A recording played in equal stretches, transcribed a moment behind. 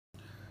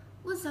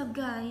What's up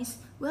guys,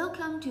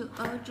 welcome to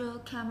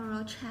ORDRO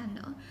camera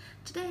channel.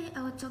 Today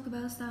I will talk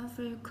about some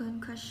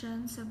frequent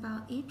questions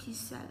about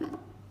EP7.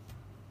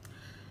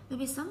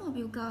 Maybe some of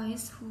you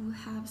guys who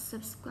have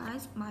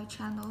subscribed my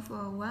channel for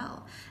a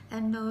while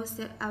and knows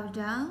that I've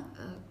done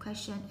a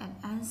question and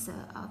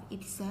answer of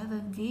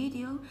EP7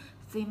 video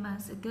 3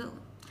 months ago.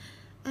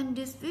 And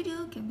this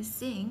video can be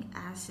seen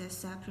as a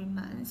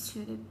supplement to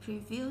the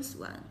previous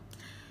one.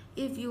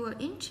 If you are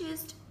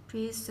interested,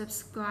 please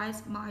subscribe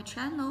my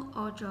channel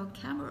ORDRO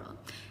camera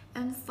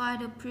and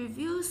find the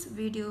previous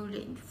video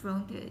link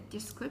from the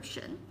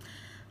description.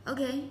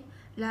 Okay,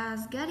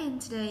 let's get in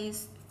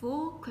today's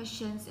 4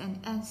 questions and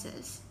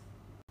answers.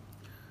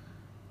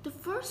 The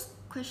first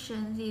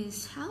question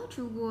is how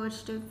to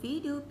watch the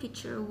video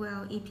picture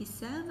while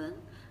EP7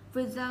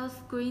 without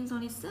screens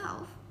on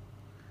itself.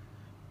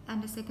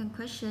 And the second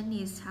question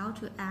is how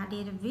to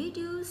edit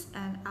videos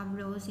and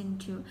upload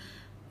into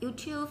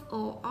YouTube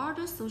or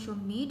other social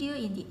media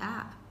in the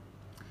app.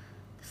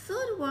 The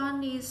third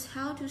one is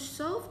how to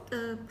solve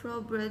the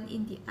problem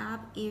in the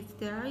app if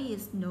there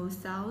is no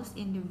sound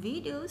in the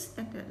videos.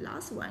 And the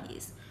last one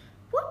is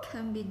what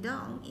can be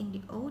done in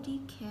the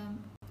OD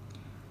cam.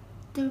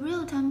 The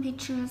real-time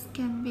pictures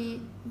can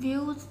be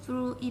viewed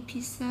through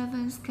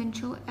EP7's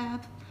control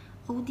app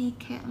OD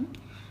cam.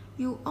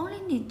 You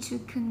only need to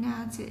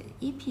connect the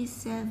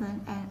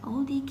EP7 and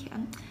OD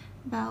cam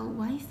by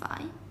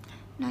Wi-Fi.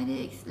 Like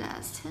this,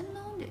 let's turn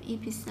on the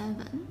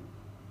EP7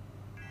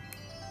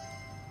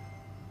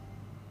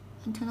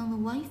 and turn on the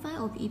Wi-Fi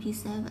of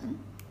EP7.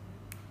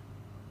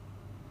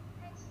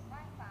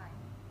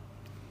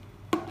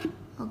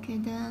 Okay,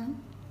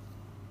 then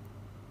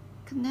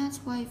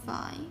connect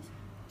Wi-Fi.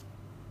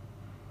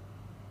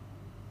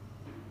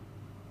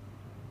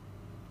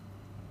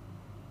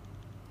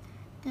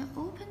 Then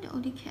open the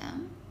OD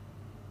cam.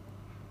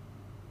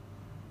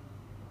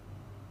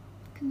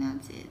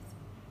 Connect it.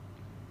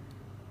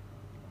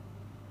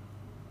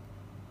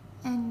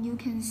 And you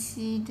can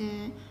see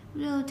the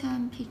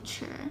real-time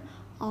picture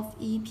of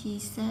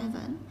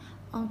EP7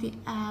 on the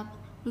app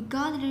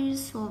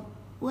regardless of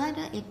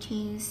whether it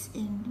is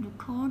in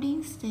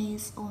recording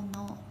stage or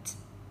not.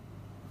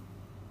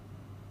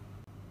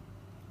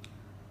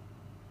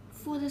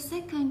 For the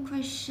second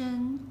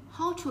question,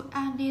 how to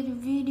edit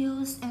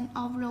videos and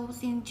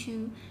upload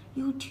into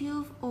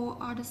YouTube or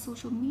other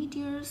social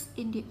medias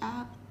in the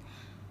app.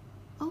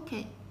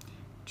 Okay.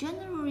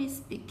 Generally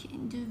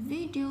speaking, the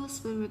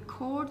videos we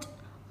record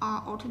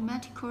are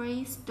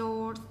automatically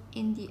stored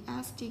in the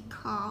SD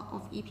card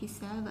of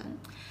EP7,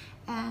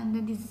 and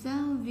the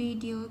designed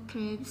video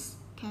clips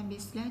can be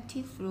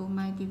selected through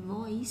my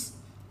device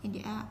in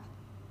the app.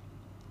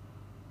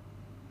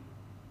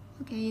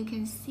 Okay, you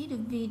can see the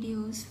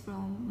videos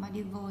from my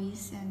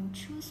device and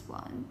choose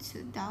one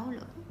to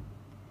download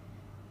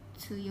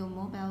to your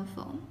mobile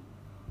phone.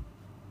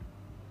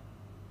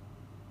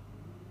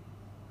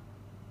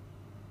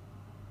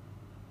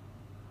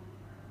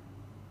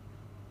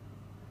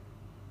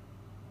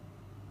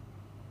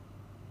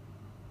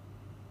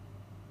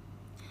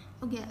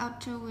 Okay,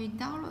 after we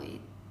download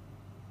it,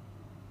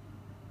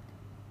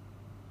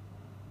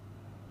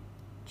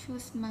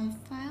 choose my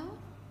file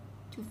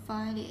to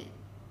find it.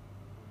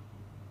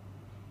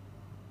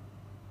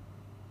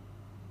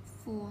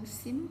 For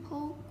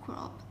simple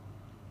crop.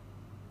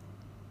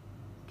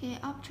 Okay,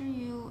 after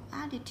you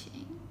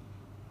editing,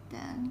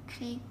 then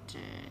click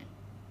the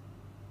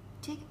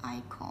tick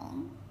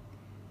icon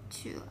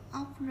to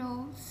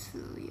upload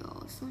to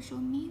your social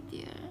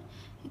media.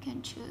 You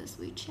can choose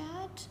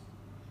WeChat,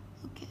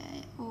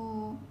 okay,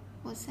 or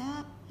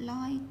WhatsApp,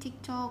 Line,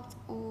 TikTok,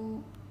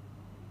 or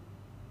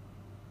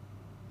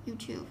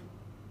YouTube.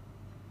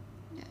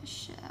 Yeah,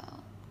 share.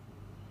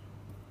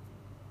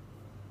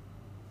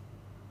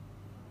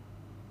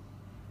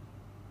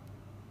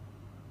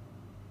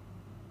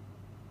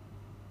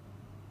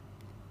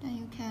 Then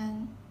you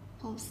can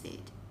post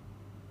it.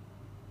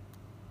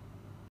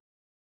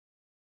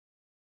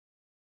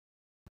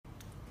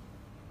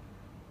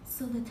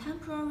 So the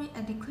temporary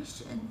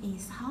question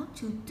is how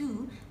to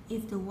do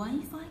if the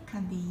Wi-Fi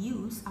can be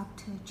used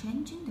after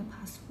changing the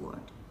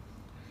password.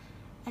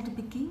 At the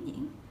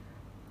beginning,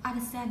 I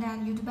said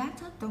that you'd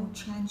better don't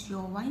change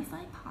your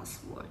Wi-Fi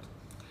password.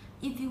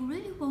 If you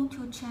really want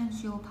to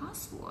change your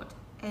password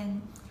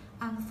and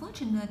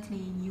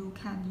unfortunately you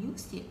can't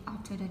use it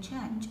after the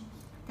change,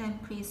 then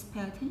please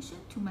pay attention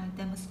to my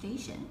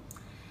demonstration.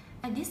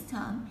 At this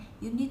time,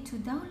 you need to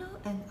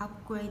download and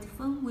upgrade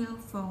firmware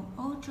from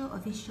ORDRO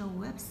official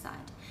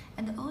website,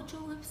 and the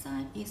ORDRO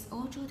website is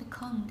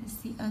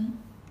ordro.com.cn.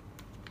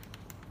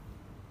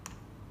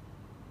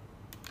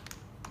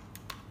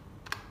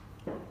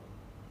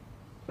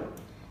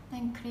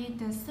 Then click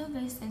the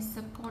service and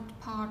support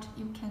part.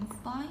 You can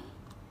find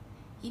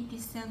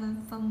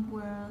EP7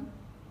 firmware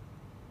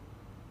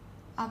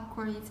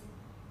upgrade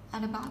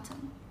at the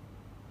bottom.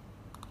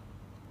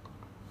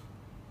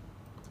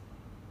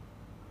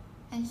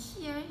 And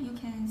here you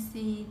can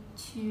see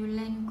 2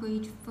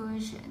 language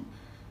version.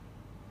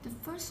 The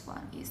first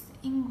one is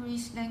the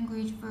English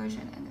language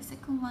version and the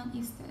second one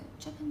is the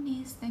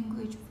Japanese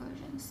language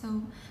version.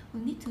 So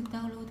we need to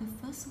download the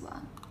first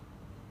one.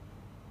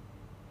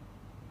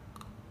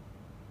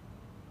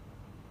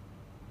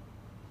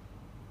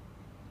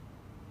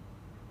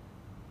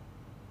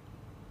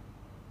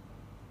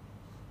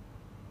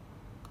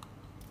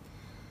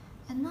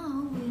 And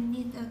now we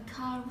need a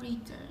card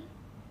reader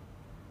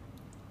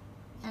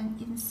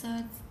and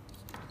insert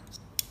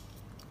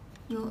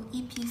your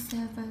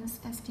EP7's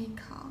SD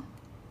card.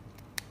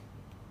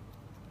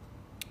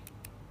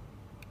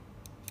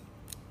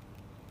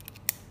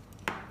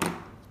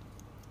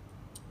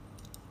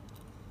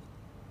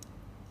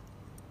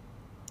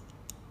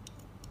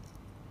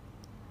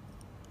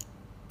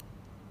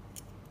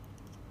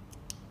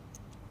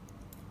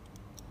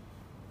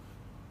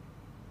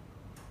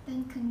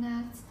 Then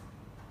connect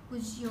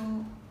with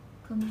your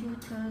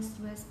computer's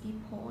USB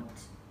port.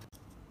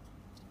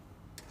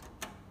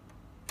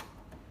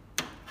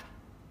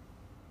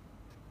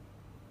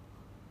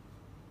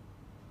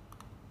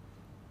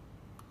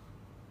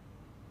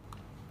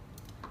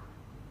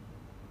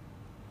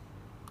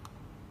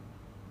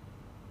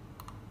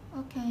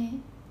 Okay,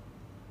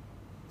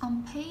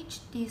 unpage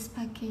this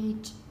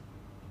package.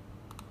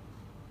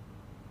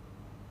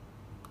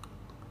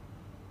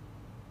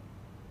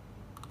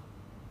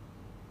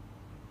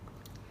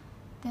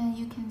 Then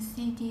you can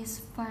see this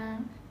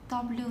file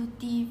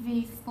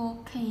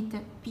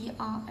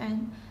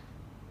wdv4k.brn.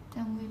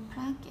 Then we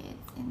plug it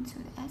into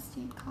the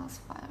SD card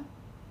file.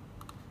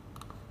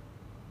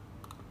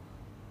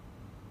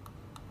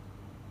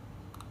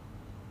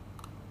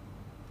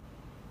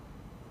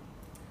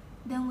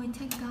 Then we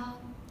take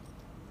out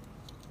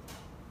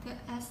the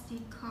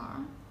SD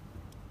card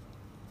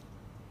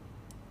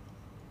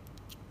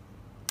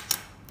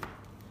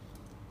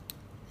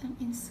and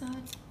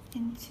insert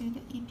into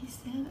the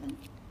EP7.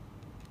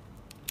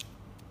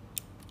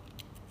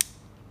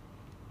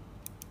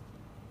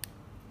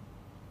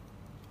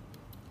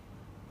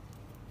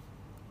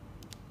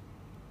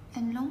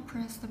 And long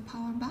press the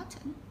power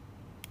button.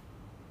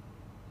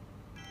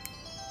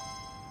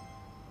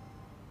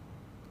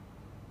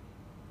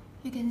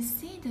 You can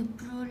see the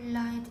blue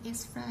light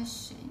is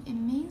flashing. It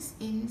means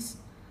it's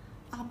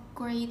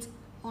upgrade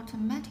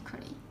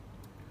automatically.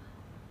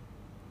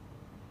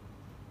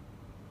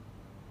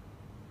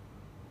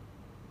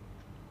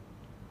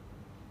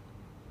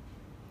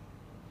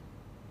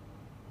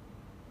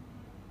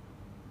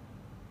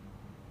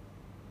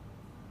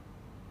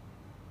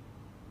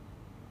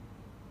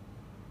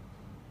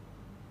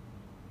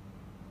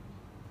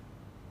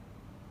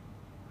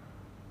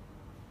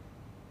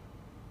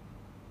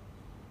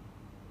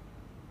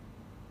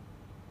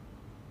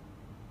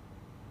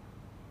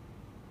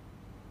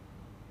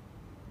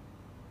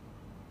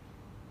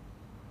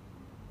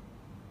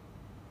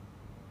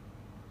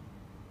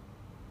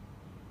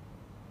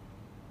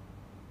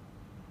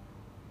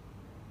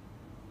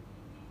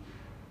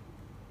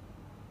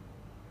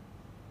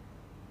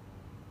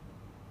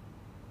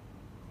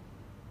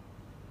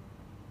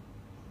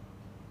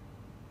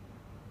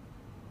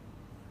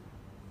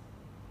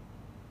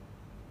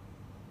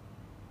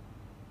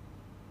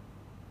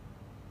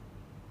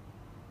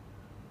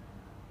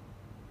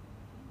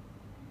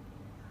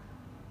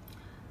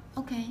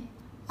 Okay,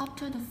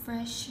 after the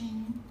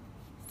flashing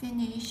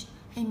finish,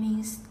 it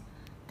means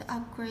the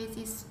upgrade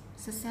is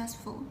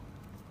successful.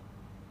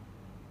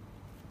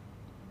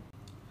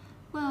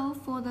 Well,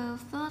 for the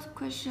third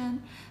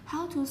question,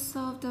 how to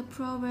solve the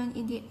problem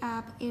in the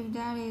app if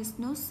there is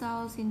no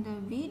sounds in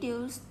the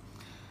videos?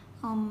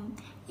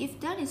 If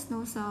there is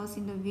no sounds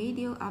in the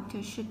video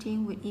after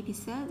shooting with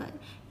EP7,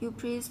 you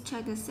please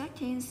check the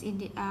settings in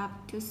the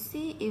app to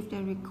see if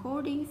the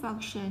recording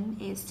function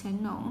is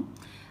turned on.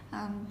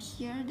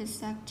 Here the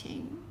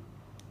setting.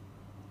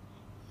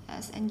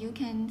 Yes, and you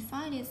can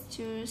find it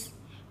just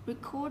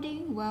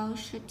recording while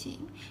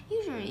shooting.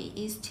 Usually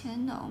it's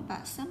turned on,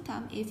 but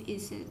sometimes if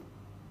it's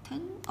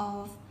turned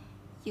off,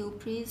 you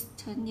please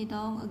turn it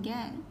on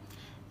again.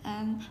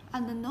 And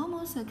under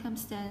normal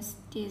circumstances,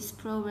 these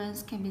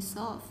problems can be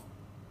solved.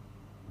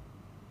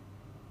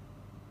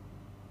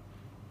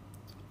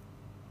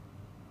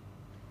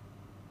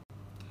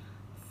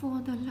 For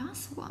the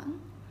last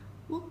one,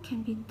 what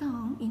can be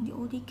done in the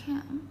OD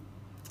cam?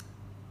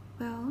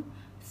 Well,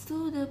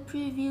 through the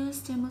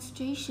previous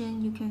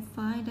demonstration, you can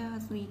find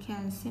that we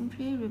can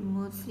simply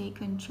remotely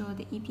control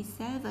the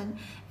EP7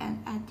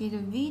 and edit the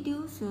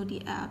video through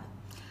the app,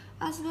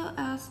 as well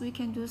as we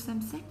can do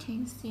some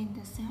settings in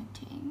the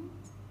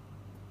settings.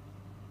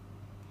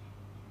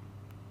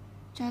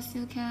 Just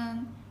you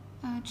can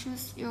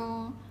choose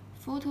your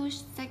photo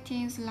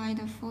settings like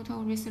the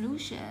photo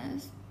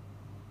resolutions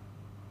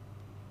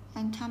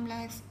and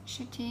time-lapse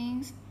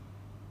shootings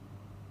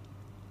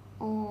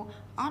or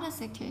other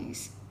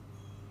settings.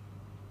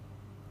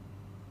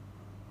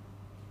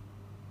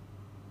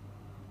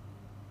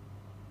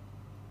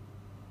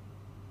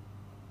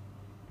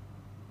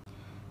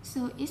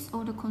 So it's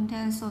all the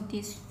contents of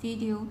this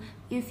video.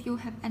 If you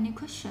have any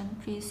question,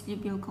 please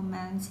leave your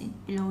comments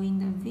below in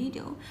the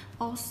video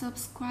or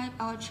subscribe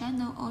our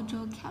channel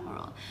ORDRO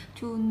Camera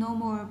to know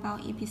more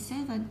about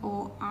EP7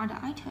 or other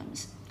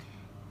items.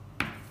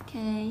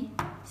 Okay,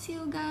 see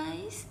you guys.